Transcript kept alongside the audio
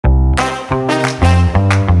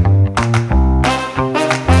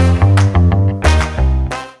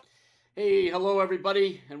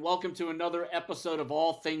everybody, and welcome to another episode of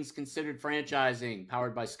All Things Considered Franchising,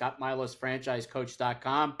 powered by Milas,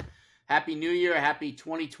 franchisecoach.com. Happy New Year. Happy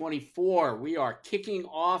 2024. We are kicking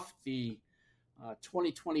off the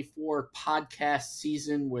 2024 podcast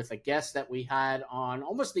season with a guest that we had on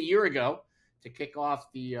almost a year ago to kick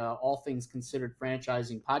off the All Things Considered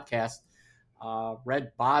Franchising podcast.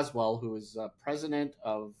 Red Boswell, who is president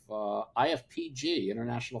of IFPG,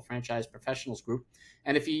 International Franchise Professionals Group.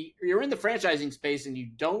 And if you're in the franchising space and you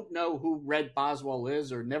don't know who Red Boswell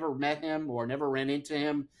is, or never met him or never ran into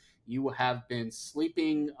him, you have been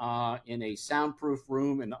sleeping in a soundproof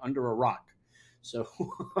room and under a rock. So,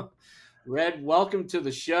 Red, welcome to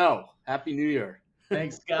the show. Happy New Year.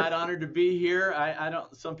 Thanks, Scott. Honored to be here. I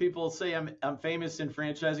don't. Some people say I'm famous in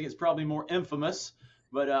franchising. It's probably more infamous.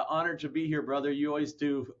 But honored to be here, brother. You always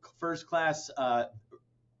do first-class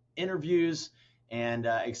interviews, and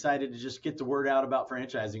excited to just get the word out about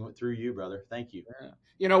franchising through you, brother. Thank you. Yeah.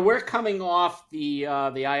 You know, we're coming off the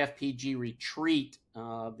IFPG retreat,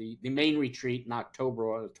 the main retreat in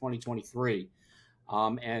October of 2023,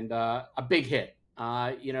 and a big hit.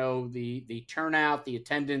 The turnout, the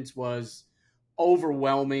attendance was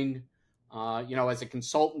overwhelming. As a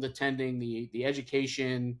consultant attending the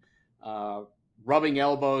education, rubbing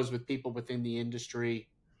elbows with people within the industry,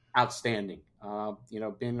 outstanding.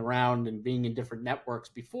 Been around and being in different networks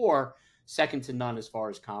before, second to none as far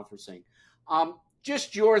as conferencing.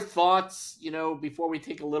 Just your thoughts, before we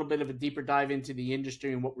take a little bit of a deeper dive into the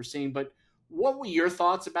industry and what we're seeing, but what were your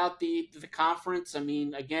thoughts about the conference? I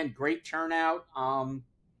mean, again, great turnout.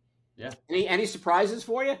 Any surprises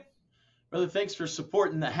for you? Brother, thanks for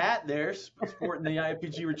supporting the hat there, supporting the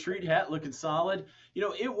IFPG retreat hat, looking solid.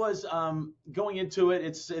 It was going into it.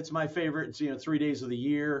 It's my favorite. 3 days of the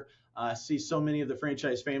year. See so many of the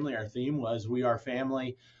franchise family. Our theme was "We Are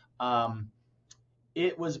Family."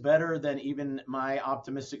 It was better than even my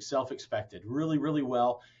optimistic self expected. Really, really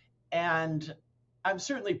well, and I'm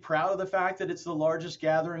certainly proud of the fact that it's the largest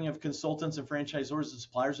gathering of consultants and franchisors and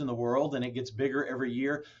suppliers in the world, and it gets bigger every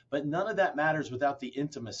year. But none of that matters without the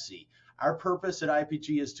intimacy. Our purpose at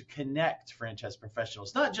IPG is to connect franchise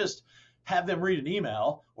professionals, not just have them read an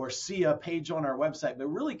email or see a page on our website, but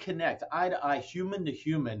really connect eye to eye, human to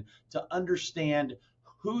human, to understand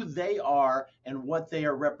who they are and what they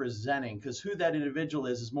are representing, because who that individual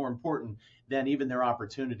is more important than even their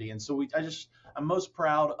opportunity. And so I'm most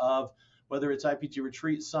proud of, whether it's IPG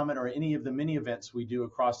Retreat Summit or any of the many events we do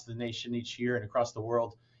across the nation each year and across the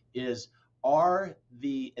world, are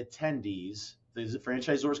the attendees, the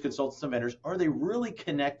franchisors, consultants, and vendors, are they really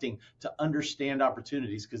connecting to understand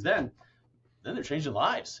opportunities? Because then they're changing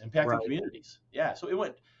lives, impacting communities. Yeah, so it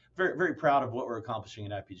went very, very proud of what we're accomplishing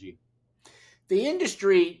at IPG. The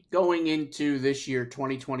industry going into this year,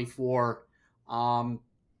 2024,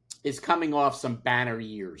 is coming off some banner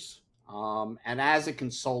years. And as a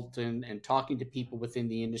consultant and talking to people within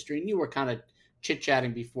the industry, and you were kind of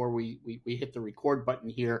chit-chatting before we hit the record button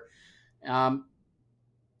here,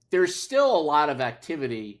 there's still a lot of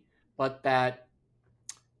activity, but that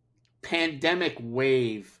pandemic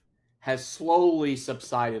wave has slowly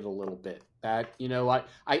subsided a little bit. That,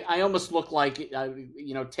 I almost look like,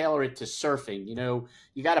 tailor it to surfing.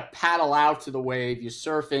 You got to paddle out to the wave, you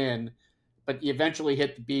surf in, but you eventually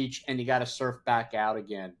hit the beach and you got to surf back out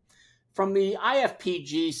again. From the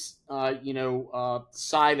IFPG,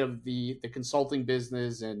 side of the consulting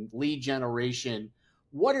business and lead generation,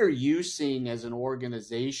 what are you seeing as an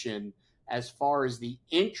organization as far as the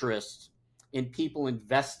interest in people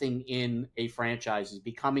investing in a franchise,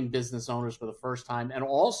 becoming business owners for the first time, and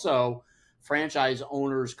also franchise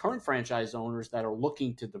owners, current franchise owners that are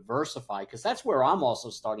looking to diversify? Because that's where I'm also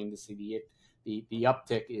starting to see the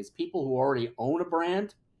uptick, is people who already own a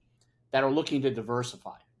brand that are looking to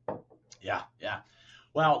diversify. Yeah.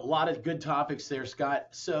 Well, a lot of good topics there, Scott.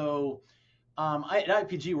 So at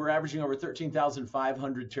IPG, we're averaging over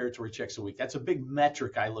 13,500 territory checks a week. That's a big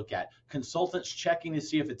metric I look at. Consultants checking to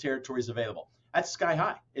see if a territory is available. That's sky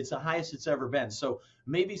high. It's the highest it's ever been. So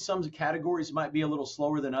maybe some categories might be a little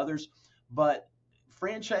slower than others, but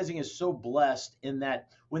franchising is so blessed in that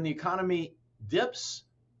when the economy dips,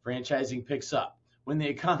 franchising picks up. When the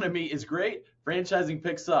economy is great, franchising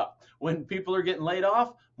picks up. When people are getting laid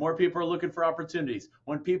off, more people are looking for opportunities.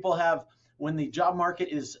 When the job market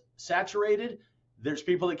is saturated, there's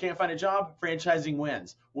people that can't find a job, franchising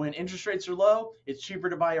wins. When interest rates are low, it's cheaper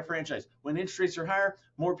to buy a franchise. When interest rates are higher,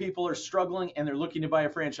 more people are struggling and they're looking to buy a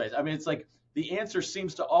franchise. I mean, it's like the answer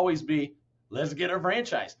seems to always be, let's get a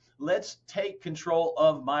franchise. Let's take control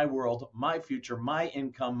of my world, my future, my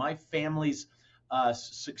income, my family's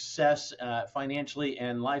success financially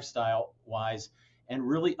and lifestyle wise, and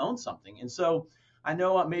really own something. And so I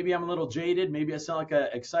know maybe I'm a little jaded, maybe I sound like an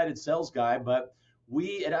excited sales guy, but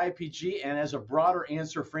we at IFPG and as a broader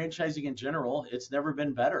answer, franchising in general, it's never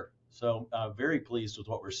been better. So very pleased with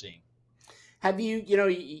what we're seeing. Have you,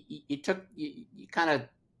 you kind of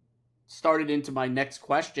started into my next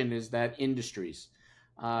question, is that industries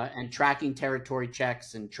and tracking territory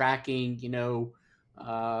checks and tracking,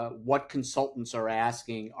 what consultants are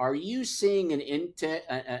asking. Are you seeing an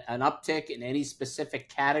uptick in any specific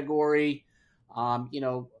category?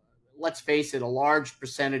 Let's face it, a large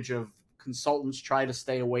percentage of consultants try to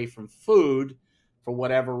stay away from food for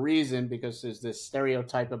whatever reason because there's this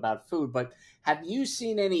stereotype about food. But have you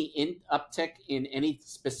seen any uptick in any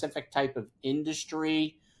specific type of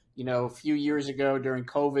industry? A few years ago during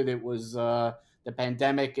COVID, it was the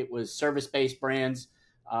pandemic. It was service-based brands.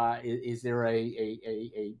 Is there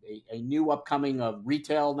a new upcoming of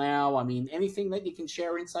retail now? I mean, anything that you can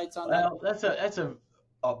share insights on that? Well, that's a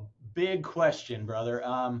big question, brother.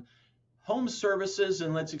 Home services,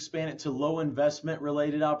 and let's expand it to low investment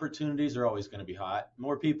related opportunities, are always going to be hot.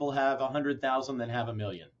 More people have 100,000 than have a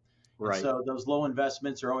million. And Right. so those low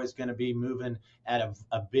investments are always going to be moving at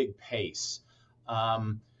a big pace.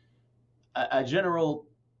 Um, a general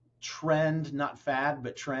trend, not fad,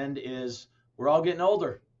 but trend is we're all getting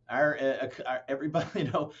older.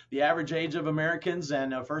 Everybody, the average age of Americans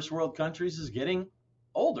and first world countries is getting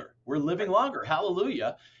older. We're living longer.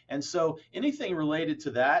 Hallelujah. And so anything related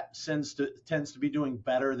to that tends to be doing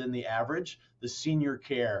better than the average. The senior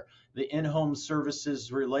care, the in-home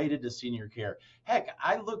services related to senior care. Heck,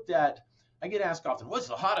 I get asked often, what's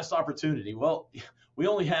the hottest opportunity? Well, we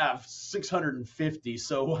only have 650.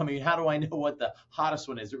 So, I mean, how do I know what the hottest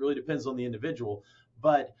one is? It really depends on the individual.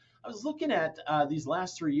 But I was looking at these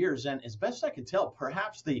last 3 years, and as best I can tell,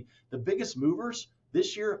 perhaps the biggest movers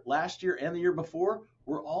this year, last year, and the year before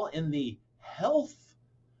were all in the health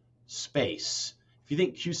space. If you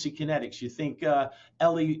think QC Kinetics, you think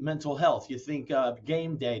LE Mental Health, you think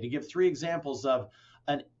Game Day, to give 3 examples of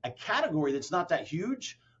a category that's not that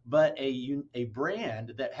huge, but a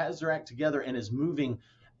brand that has their act together and is moving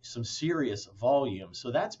some serious volume.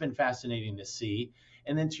 So that's been fascinating to see.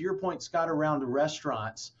 And then to your point, Scott, around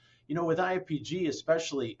restaurants, with IFPG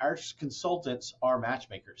especially, our consultants are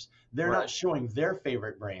matchmakers. They're Right. not showing their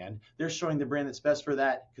favorite brand. They're showing the brand that's best for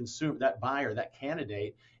that consumer, that buyer, that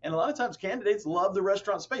candidate. And a lot of times candidates love the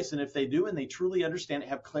restaurant space. And if they do and they truly understand it,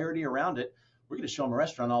 have clarity around it, we're going to show them a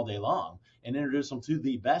restaurant all day long and introduce them to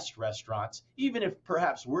the best restaurants, even if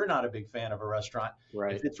perhaps we're not a big fan of a restaurant.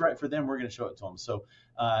 Right. If it's right for them, we're going to show it to them. So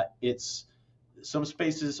it's some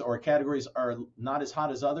spaces or categories are not as hot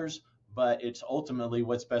as others, but it's ultimately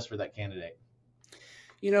what's best for that candidate.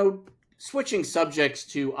 Switching subjects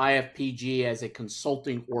to IFPG as a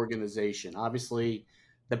consulting organization, obviously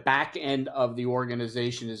the back end of the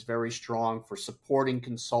organization is very strong for supporting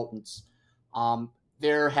consultants.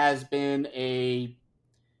 There has been a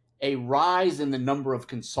rise in the number of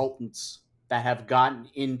consultants that have gotten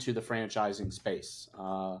into the franchising space.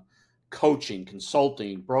 Coaching,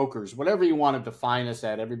 consulting, brokers, whatever you want to define us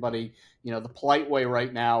at. Everybody, the polite way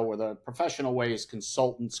right now, or the professional way, is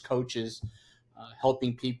consultants, coaches,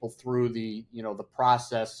 helping people through the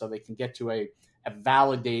process so they can get to a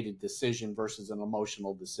validated decision versus an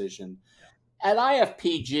emotional decision. At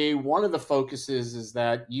IFPG, one of the focuses is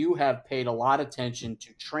that you have paid a lot of attention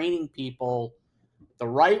to training people the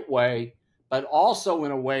right way, but also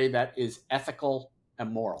in a way that is ethical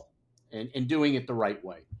and moral, and doing it the right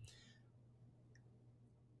way.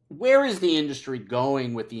 Where is the industry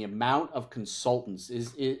going with the amount of consultants?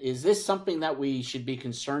 Is this something that we should be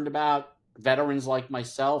concerned about, veterans like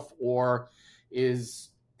myself, or is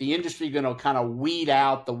the industry going to kind of weed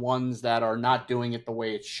out the ones that are not doing it the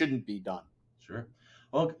way it shouldn't be done? Sure.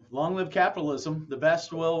 Well, long live capitalism. The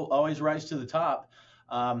best will always rise to the top.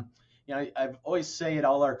 I've always say at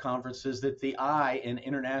all our conferences that the I in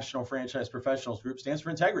International Franchise Professionals Group stands for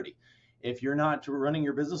integrity. If you're not running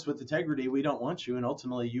your business with integrity, we don't want you, and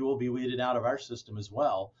ultimately you will be weeded out of our system as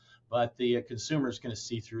well. But the consumer is going to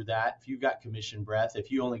see through that. If you've got commission breath,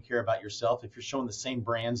 if you only care about yourself, if you're showing the same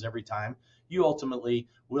brands every time, you ultimately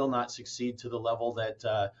will not succeed to the level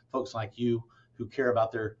that folks like you who care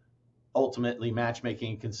about their ultimately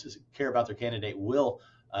matchmaking and care about their candidate will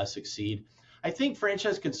succeed. I think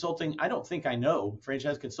franchise consulting, I know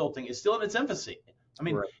franchise consulting is still in its infancy. I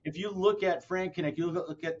mean, Right. If you look at FranConnect, you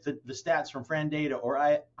look at the stats from FranData or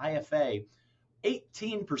IFA,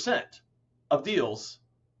 18% of deals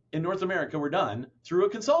in North America were done through a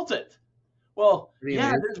consultant. Well,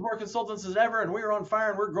 yeah, there's more consultants than ever, and we're on fire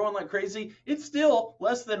and we're growing like crazy. It's still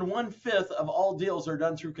less than 1/5 of all deals are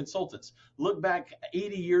done through consultants. Look back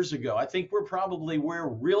 80 years ago. I think we're probably where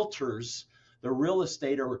realtors the real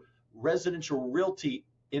estate or residential realty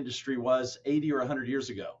industry was 80 or 100 years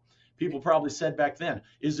ago. People probably said back then,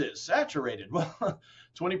 is it saturated? Well,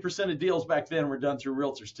 20% of deals back then were done through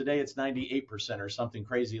realtors. Today it's 98% or something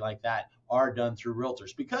crazy like that are done through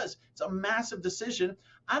realtors because it's a massive decision.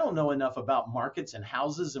 I don't know enough about markets and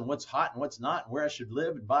houses and what's hot and what's not and where I should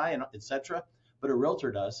live and buy and etc. But a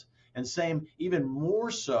realtor does. And same, even more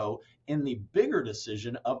so in the bigger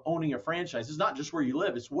decision of owning a franchise. It's not just where you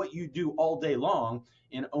live, it's what you do all day long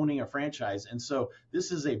in owning a franchise. And so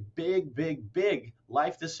this is a big, big, big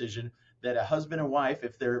life decision that a husband and wife,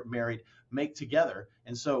 if they're married, make together.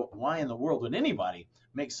 And so why in the world would anybody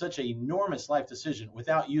make such an enormous life decision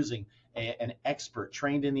without using an expert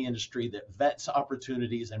trained in the industry that vets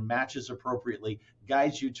opportunities and matches appropriately,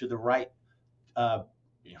 guides you to the right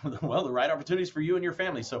the right opportunities for you and your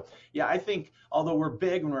family. So yeah, I think although we're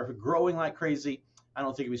big and we're growing like crazy, I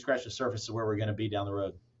don't think we scratch the surface of where we're going to be down the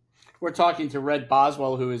road. We're talking to Red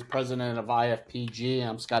Boswell, who is president of IFPG.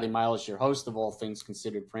 I'm Scotty Milas, your host of All Things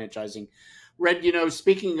Considered Franchising. Red,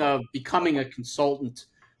 speaking of becoming a consultant,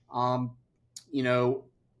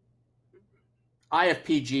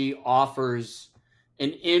 IFPG offers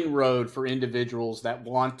an inroad for individuals that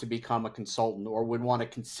want to become a consultant or would want to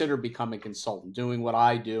consider becoming a consultant, doing what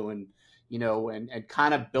I do, and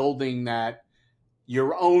kind of building that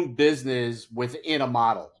your own business within a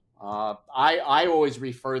model. I always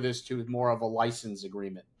refer this to more of a license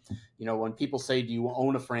agreement. When people say, do you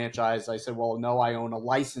own a franchise? I said, well, no, I own a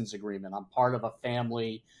license agreement. I'm part of a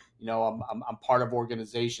family. I'm part of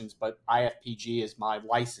organizations, but IFPG is my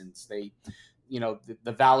license. They,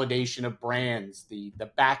 the validation of brands, the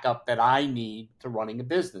backup that I need to running a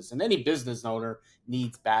business. And any business owner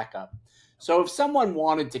needs backup. So if someone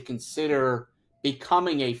wanted to consider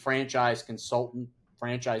becoming a franchise consultant,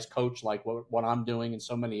 franchise coach, like what I'm doing and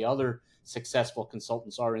so many other successful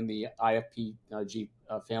consultants are in the IFPG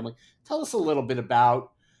family, tell us a little bit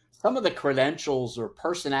about some of the credentials or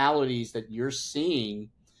personalities that you're seeing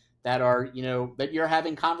that are, that you're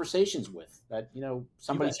having conversations with, that,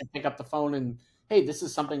 somebody should pick up the phone and, hey, this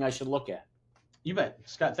is something I should look at. You bet,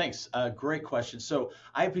 Scott. Thanks. Great question. So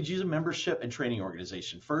IFPG is a membership and training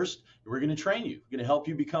organization. First, we're going to train you. We're going to help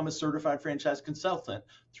you become a certified franchise consultant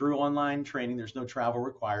through online training. There's no travel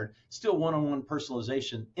required. Still one-on-one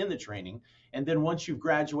personalization in the training. And then once you've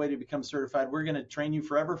graduated, become certified, we're going to train you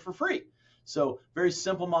forever for free. So very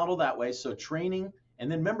simple model that way. So training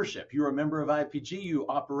and then membership. You're a member of IFPG. You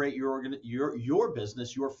operate your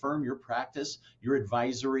business, your firm, your practice, your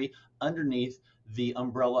advisory underneath the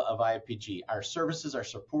umbrella of IFPG. Our services, our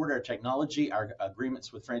support, our technology, our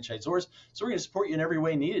agreements with franchisors. So we're going to support you in every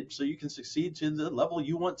way needed so you can succeed to the level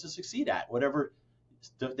you want to succeed at, whatever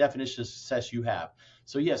definition of success you have.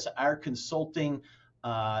 So yes, our consulting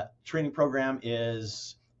training program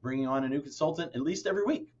is bringing on a new consultant at least every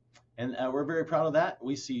week. And we're very proud of that.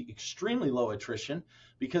 We see extremely low attrition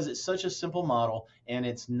because it's such a simple model and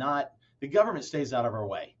it's not, the government stays out of our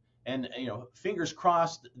way. And, fingers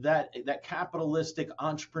crossed that capitalistic,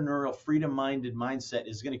 entrepreneurial, freedom-minded mindset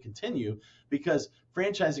is going to continue because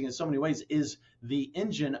franchising in so many ways is the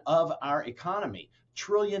engine of our economy. $1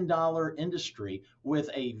 trillion industry with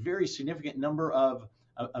a very significant number of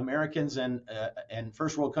Americans and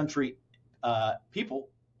first world country people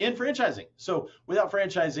in franchising. So without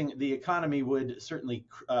franchising, the economy would certainly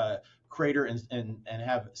crater and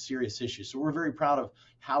have serious issues. So we're very proud of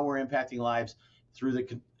how we're impacting lives through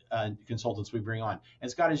the consultants we bring on.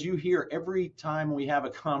 And Scott, as you hear every time we have a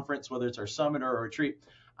conference, whether it's our summit or a retreat,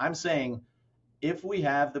 I'm saying if we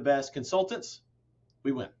have the best consultants,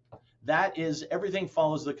 we win. That is, everything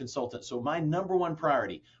follows the consultant. So my number one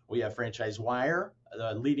priority, we have Franchise Wire,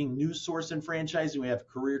 the leading news source in franchising. We have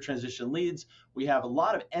Career Transition Leads. We have a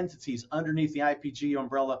lot of entities underneath the IPG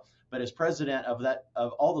umbrella. But as president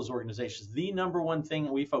of all those organizations, the number one thing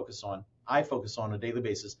that I focus on a daily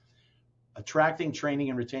basis, attracting, training,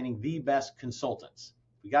 and retaining the best consultants.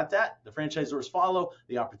 We got that. The franchisors follow,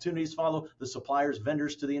 the opportunities follow, the suppliers,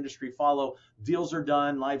 vendors to the industry follow, deals are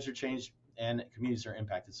done, lives are changed, and communities are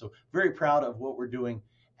impacted. So very proud of what we're doing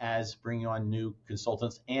as bringing on new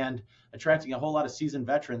consultants and attracting a whole lot of seasoned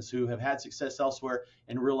veterans who have had success elsewhere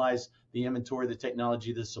and realize the inventory, the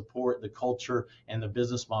technology, the support, the culture, and the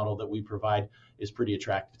business model that we provide is pretty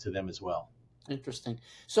attractive to them as well. Interesting.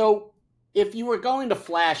 So if you were going to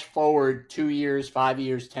flash forward 2 years, 5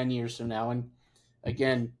 years, 10 years from now, and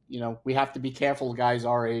again, we have to be careful, guys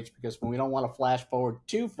our age, because we don't want to flash forward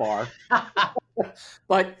too far.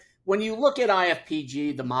 But when you look at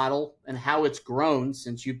IFPG, the model, and how it's grown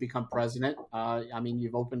since you've become president,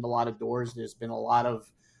 you've opened a lot of doors. There's been a lot of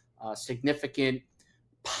significant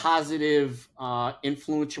positive,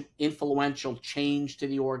 influential change to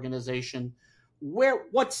the organization.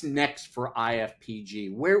 What's next for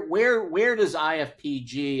IFPG? Where does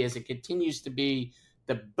IFPG, as it continues to be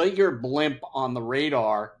the bigger blimp on the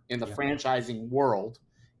radar in the Yeah. franchising world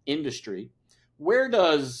industry, where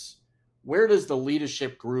does the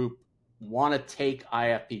leadership group want to take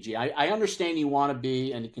IFPG? I understand you want to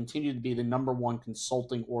be and continue to be the number one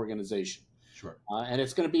consulting organization. Sure. And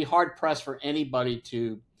it's going to be hard pressed for anybody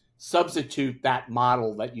to substitute that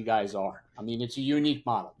model that you guys are. I mean, it's a unique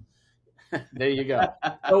model. There you go.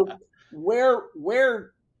 So,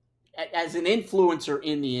 where, as an influencer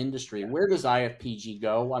in the industry, where does IFPG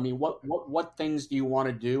go? I mean, what things do you want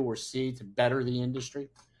to do or see to better the industry?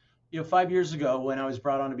 5 years ago, when I was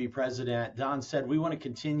brought on to be president, Don said we want to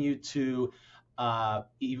continue to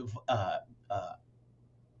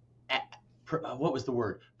what was the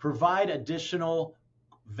word? Provide additional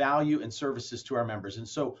value and services to our members. And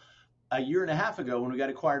so a year and a half ago, when we got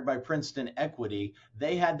acquired by Princeton Equity,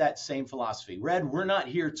 they had that same philosophy. Red, we're not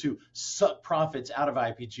here to suck profits out of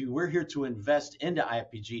IFPG. We're here to invest into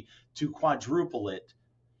IFPG to quadruple it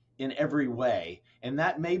in every way. And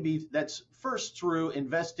that's first through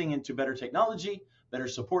investing into better technology, better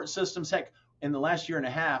support systems. Heck, in the last year and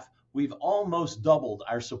a half, we've almost doubled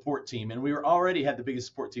our support team, and we already had the biggest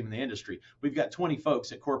support team in the industry. We've got 20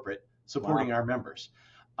 folks at corporate supporting our members.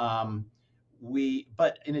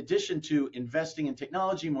 But in addition to investing in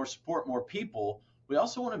technology, more support, more people, we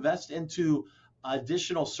also want to invest into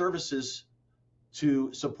additional services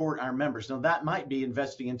to support our members. Now, that might be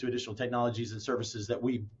investing into additional technologies and services that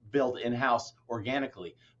we build in-house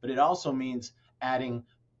organically, but it also means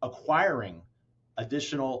acquiring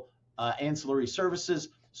additional ancillary services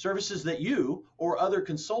that you or other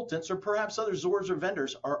consultants or perhaps other Zors or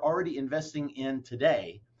vendors are already investing in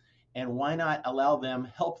today. And why not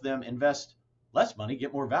help them invest less money,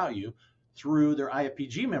 get more value through their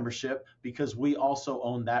IFPG membership, because we also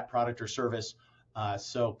own that product or service.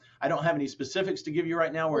 So I don't have any specifics to give you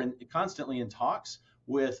right now. We're constantly in talks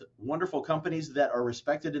with wonderful companies that are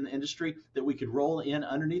respected in the industry that we could roll in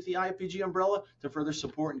underneath the IFPG umbrella to further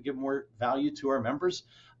support and give more value to our members.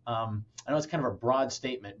 I know it's kind of a broad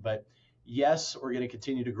statement, but yes, we're going to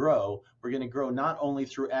continue to grow. We're going to grow not only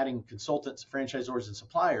through adding consultants, franchisors, and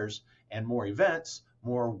suppliers, and more events,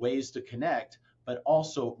 more ways to connect, but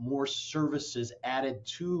also more services added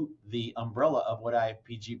to the umbrella of what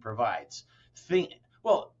IFPG provides.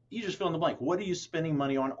 You just fill in the blank. What are you spending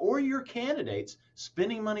money on, or your candidates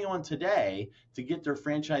spending money on today to get their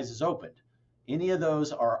franchises opened? Any of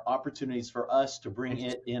those are opportunities for us to bring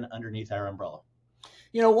it in underneath our umbrella.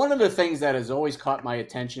 You know, one of the things that has always caught my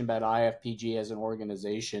attention about IFPG as an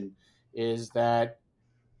organization is that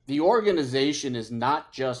the organization is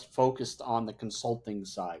not just focused on the consulting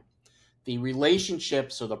side. The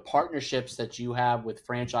relationships or the partnerships that you have with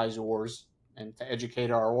franchisors, and to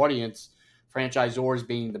educate our audience, franchisors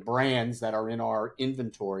being the brands that are in our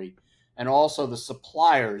inventory, and also the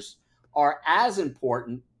suppliers, are as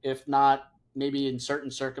important, if not maybe in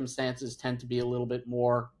certain circumstances tend to be a little bit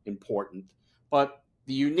more important. But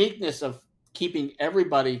the uniqueness of keeping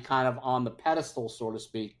everybody kind of on the pedestal, so to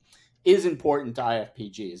speak, is important to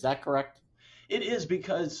IFPG. Is that correct? It is,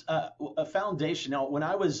 because a foundation. Now, when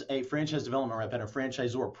I was a franchise development rep and a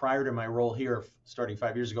franchisor prior to my role here starting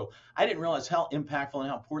 5 years ago, I didn't realize how impactful and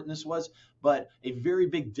how important this was. But a very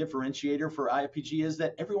big differentiator for IFPG is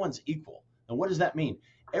that everyone's equal. And what does that mean?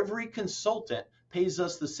 Every consultant pays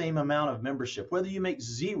us the same amount of membership. Whether you make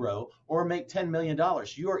zero or make $10 million,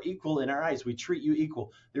 you are equal in our eyes. We treat you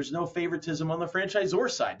equal. There's no favoritism on the franchisor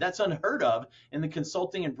side. That's unheard of in the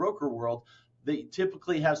consulting and broker world. They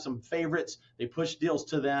typically have some favorites. They push deals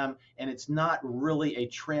to them, and it's not really a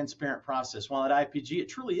transparent process. While at IFPG, it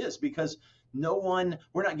truly is, because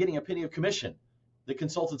we're not getting a penny of commission. The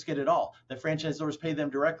consultants get it all. The franchisors pay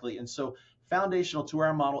them directly. And so foundational to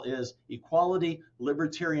our model is equality,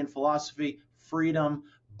 libertarian philosophy, freedom,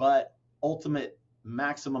 but ultimate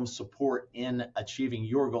maximum support in achieving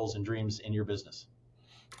your goals and dreams in your business.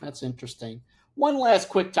 That's interesting. One last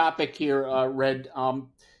quick topic here, Red.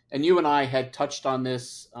 And you and I had touched on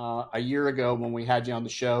this a year ago when we had you on the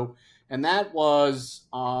show, and that was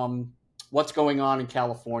what's going on in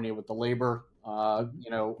California with the labor,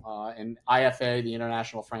 and IFA, the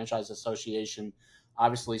International Franchise Association,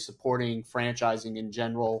 obviously supporting franchising in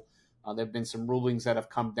general. There have been some rulings that have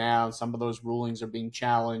come down. Some of those rulings are being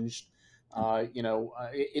challenged.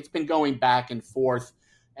 It's been going back and forth.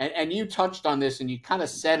 And you touched on this, and you kind of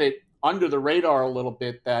said it under the radar a little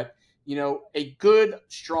bit, that a good,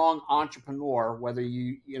 strong entrepreneur, whether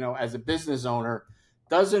as a business owner,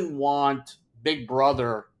 doesn't want Big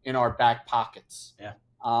Brother in our back pockets. Yeah.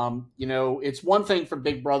 It's one thing for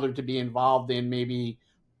Big Brother to be involved in maybe,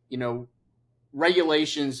 you know,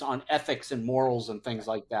 regulations on ethics and morals and things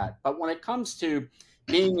like that. But when it comes to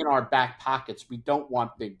being in our back pockets, we don't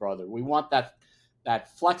want Big Brother. We want that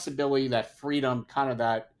flexibility, that freedom, kind of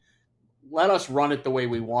that let us run it the way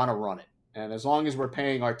we want to run it. And as long as we're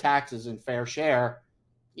paying our taxes and fair share,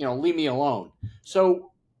 leave me alone.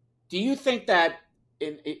 So, do you think that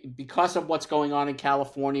because of what's going on in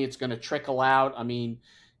California, it's going to trickle out? I mean,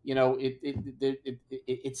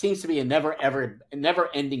 it seems to be a never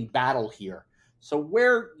ending battle here. So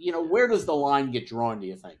where does the line get drawn, do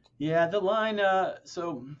you think? Yeah, the line.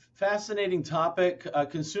 So fascinating topic.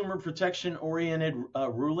 Consumer protection oriented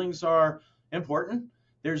rulings are important.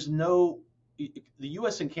 There's no. The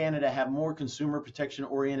U.S. and Canada have more consumer protection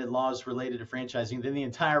oriented laws related to franchising than the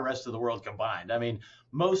entire rest of the world combined. I mean,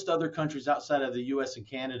 most other countries outside of the U.S. and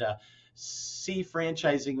Canada see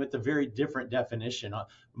franchising with a very different definition,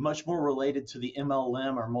 much more related to the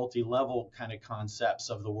MLM or multi-level kind of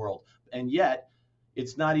concepts of the world. And yet,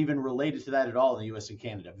 it's not even related to that at all in the U.S. and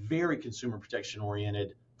Canada. Very consumer protection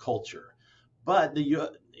oriented culture. But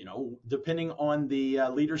depending on the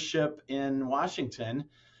leadership in Washington,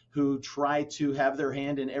 who try to have their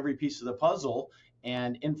hand in every piece of the puzzle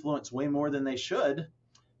and influence way more than they should,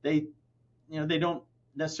 they don't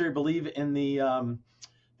necessarily believe in the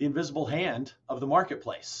invisible hand of the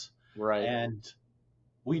marketplace. Right. And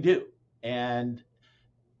we do. And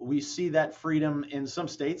we see that freedom in some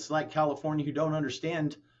states like California, who don't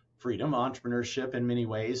understand freedom, entrepreneurship in many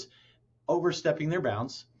ways, overstepping their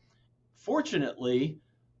bounds. Fortunately,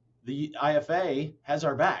 the IFA has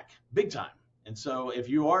our back big time. And so if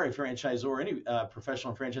you are a franchisor or any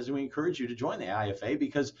professional franchising, we encourage you to join the IFA,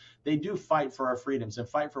 because they do fight for our freedoms and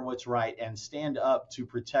fight for what's right and stand up to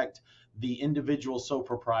protect the individual sole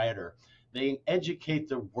proprietor. They educate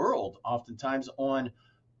the world oftentimes on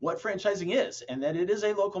what franchising is, and that it is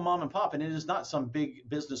a local mom and pop, and it is not some big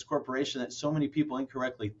business corporation that so many people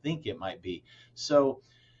incorrectly think it might be. So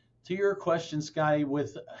to your question, Scotty,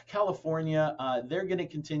 with California, they're going to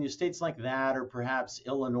continue. States like that, or perhaps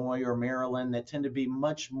Illinois or Maryland, that tend to be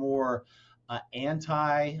much more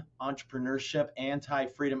anti-entrepreneurship,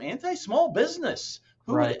 anti-freedom, anti-small business.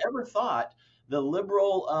 Who would have ever thought the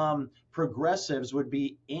liberal progressives would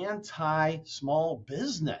be anti-small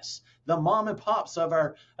business? The mom and pops of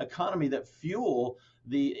our economy that fuel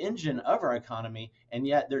the engine of our economy, and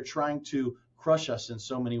yet they're trying to crush us in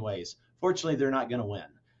so many ways. Fortunately, they're not going to win.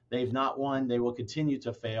 They've not won. They will continue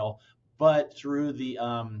to fail. But through the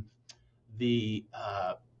oh man,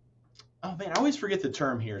 I always forget the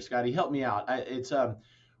term here, Scotty. Help me out. It's what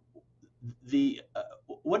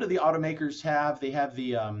do the automakers have? They have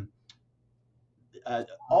the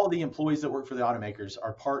all the employees that work for the automakers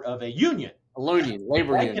are part of a union.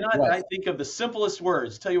 Labor union. I think of the simplest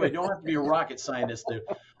words. Tell you what, you don't have to be a rocket scientist to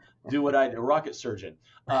do what I do, a rocket surgeon.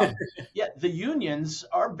 Yet the unions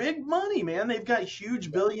are big money, man. They've got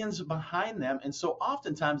huge billions behind them. And so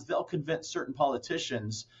oftentimes they'll convince certain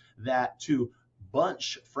politicians that to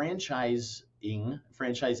bunch franchise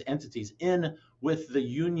entities in with the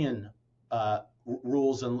union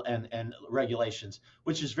rules and regulations,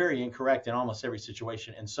 which is very incorrect in almost every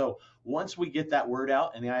situation. And so once we get that word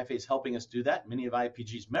out, and the IFA is helping us do that, many of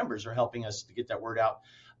IFPG's members are helping us to get that word out,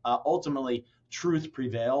 ultimately truth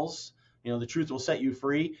prevails. The truth will set you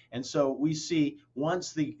free. And so we see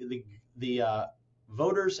once the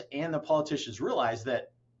voters and the politicians realize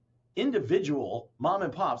that individual mom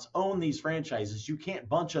and pops own these franchises, you can't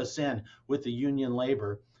bunch us in with the union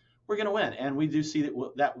labor, we're going to win. And we do see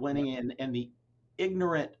that winning, and the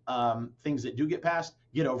ignorant things that do get passed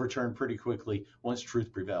get overturned pretty quickly once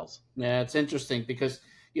truth prevails. Yeah, it's interesting because,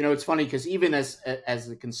 it's funny because even as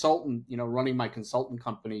a consultant, running my consultant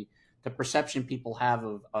company, the perception people have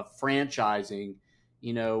of franchising,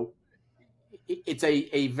 it's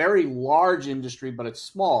a very large industry, but it's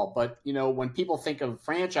small. But, when people think of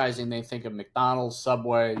franchising, they think of McDonald's,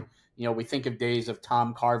 Subway, we think of days of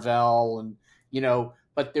Tom Carvel and,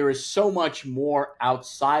 but there is so much more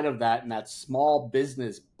outside of that in that small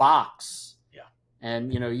business box. Yeah.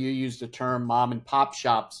 And, you used the term mom and pop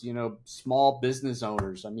shops, small business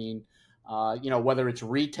owners. I mean, whether it's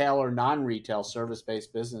retail or non-retail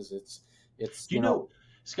service-based business, it's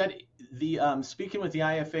Scott, the speaking with the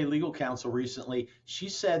IFA legal counsel recently, she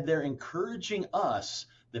said they're encouraging us,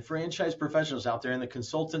 the franchise professionals out there and the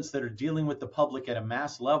consultants that are dealing with the public at a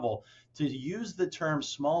mass level, to use the term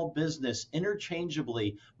small business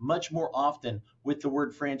interchangeably much more often with the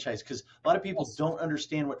word franchise, because a lot of people don't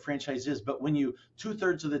understand what franchise is. But when you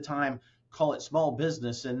 2/3 of the time call it small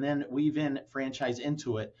business and then weave in franchise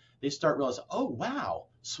into it, they start realizing, oh, wow,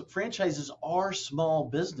 franchises are small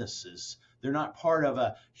businesses. They're not part of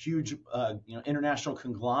a huge, international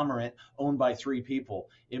conglomerate owned by 3 people.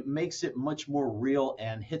 It makes it much more real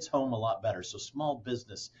and hits home a lot better. So small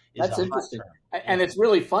business is a That's hot interesting. term. And Yeah. it's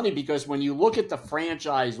really funny because when you look at the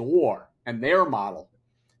franchise war and their model,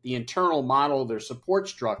 the internal model, their support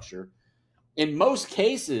structure, in most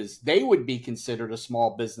cases, they would be considered a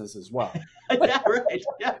small business as well. Yeah, right.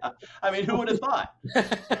 Yeah. I mean, who would have thought?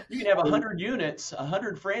 You can have 100 units,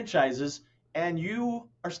 100 franchises, and you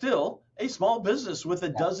are still a small business with a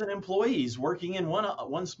dozen employees working in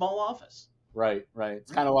one small office. Right, right.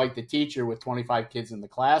 It's kind of like the teacher with 25 kids in the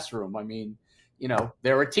classroom. I mean,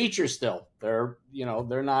 they're a teacher still. They're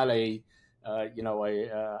not a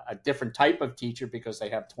different type of teacher because they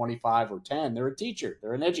have 25 or 10. They're a teacher.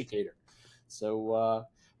 They're an educator. So,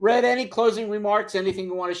 Red, any closing remarks? Anything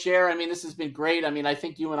you want to share? I mean, this has been great. I mean, I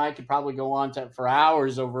think you and I could probably go on for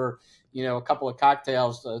hours over, a couple of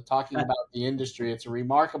cocktails talking about the industry. It's a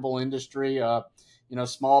remarkable industry.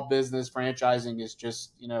 Small business franchising is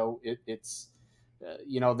just,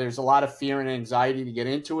 there's a lot of fear and anxiety to get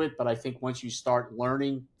into it. But I think once you start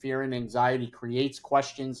learning, fear and anxiety creates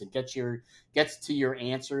questions. It gets to your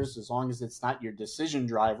answers as long as it's not your decision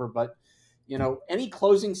driver. But any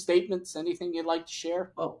closing statements, anything you'd like to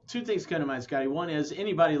share? Well, 2 things come to mind, Scotty. One is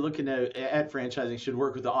anybody looking at franchising should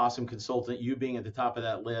work with an awesome consultant, you being at the top of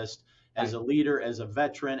that list. As a leader, as a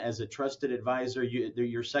veteran, as a trusted advisor,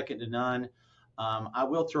 you're second to none. I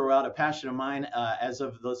will throw out a passion of mine. As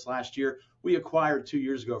of this last year, we acquired 2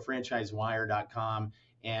 years ago franchisewire.com,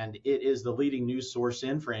 and it is the leading news source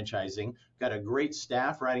in franchising. Got a great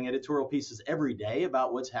staff writing editorial pieces every day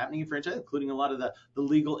about what's happening in franchising, including a lot of the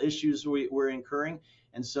legal issues we're incurring.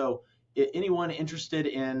 And so anyone interested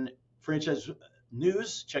in franchise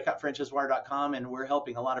news, check out franchisewire.com, and we're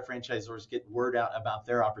helping a lot of franchisors get word out about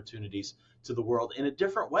their opportunities to the world in a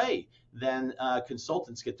different way than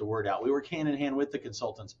consultants get the word out. We work hand in hand with the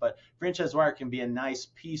consultants, but FranchiseWire can be a nice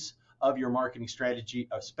piece of your marketing strategy,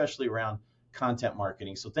 especially around content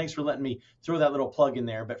marketing. So thanks for letting me throw that little plug in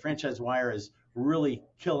there, but FranchiseWire is really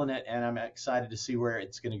killing it, and I'm excited to see where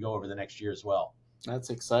it's going to go over the next year as well. That's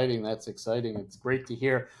exciting. It's great to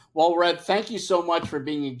hear. Well, Red, thank you so much for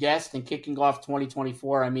being a guest and kicking off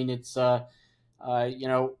 2024. I mean, it's, my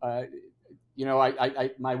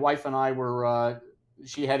wife and I were,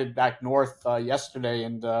 she headed back north yesterday,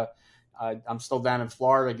 and I'm still down in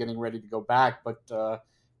Florida getting ready to go back. But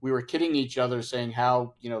we were kidding each other saying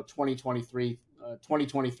how,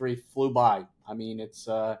 2023 flew by. I mean, it's,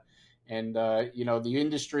 the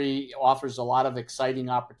industry offers a lot of exciting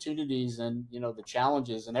opportunities and, the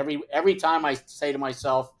challenges. And every time I say to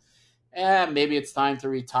myself, maybe it's time to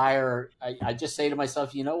retire, I just say to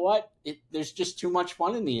myself, you know what? There's just too much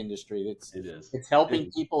fun in the industry. It's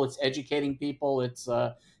helping people. It's educating people. It's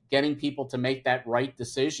getting people to make that right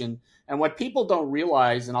decision. And what people don't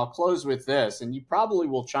realize, and I'll close with this, and you probably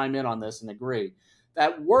will chime in on this and agree,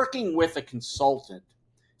 that working with a consultant,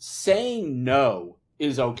 saying no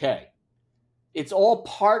is okay. It's all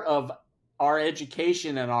part of our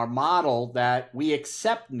education and our model that we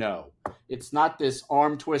accept no. It's not this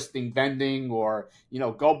arm twisting bending or,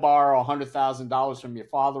 go borrow $100,000 from your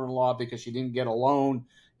father-in-law because you didn't get a loan.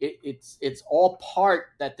 It's all part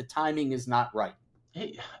that the timing is not right.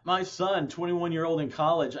 Hey, my son, 21-year-old in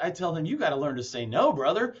college, I tell him, you got to learn to say no,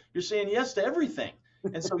 brother. You're saying yes to everything.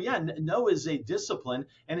 And so, yeah, no is a discipline.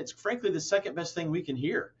 And it's frankly the second best thing we can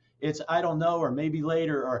hear. It's I don't know, or maybe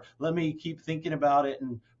later, or let me keep thinking about it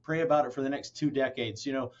and pray about it for the next 2 decades.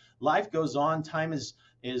 Life goes on, time is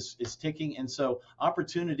ticking, and so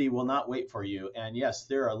opportunity will not wait for you. And yes,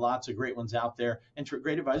 there are lots of great ones out there, and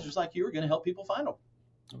great advisors like you are going to help people find them.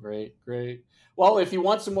 Great. Well, if you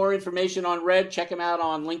want some more information on Red, check him out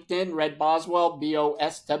on LinkedIn, Red Boswell, Boswell.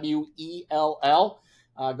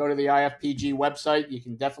 Go to the IFPG website. You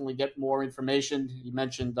can definitely get more information. You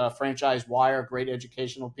mentioned Franchise Wire, great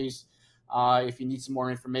educational piece. If you need some more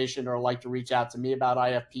information or like to reach out to me about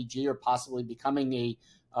IFPG or possibly becoming a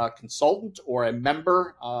consultant or a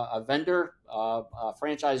member, a vendor, a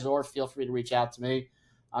franchisor, feel free to reach out to me.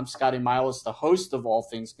 I'm Scotty Milas, the host of All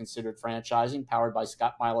Things Considered Franchising, powered by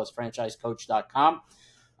ScottMilasFranchiseCoach.com.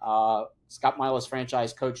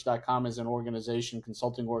 ScottMilasFranchiseCoach.com is an organization,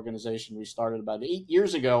 consulting organization we started about 8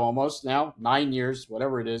 years ago, almost now, 9 years,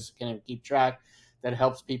 whatever it is, can't even keep track, that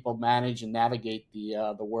helps people manage and navigate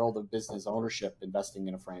the world of business ownership, investing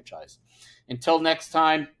in a franchise. Until next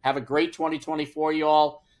time, have a great 2024, you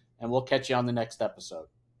all, and we'll catch you on the next episode.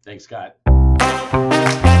 Thanks, Scott.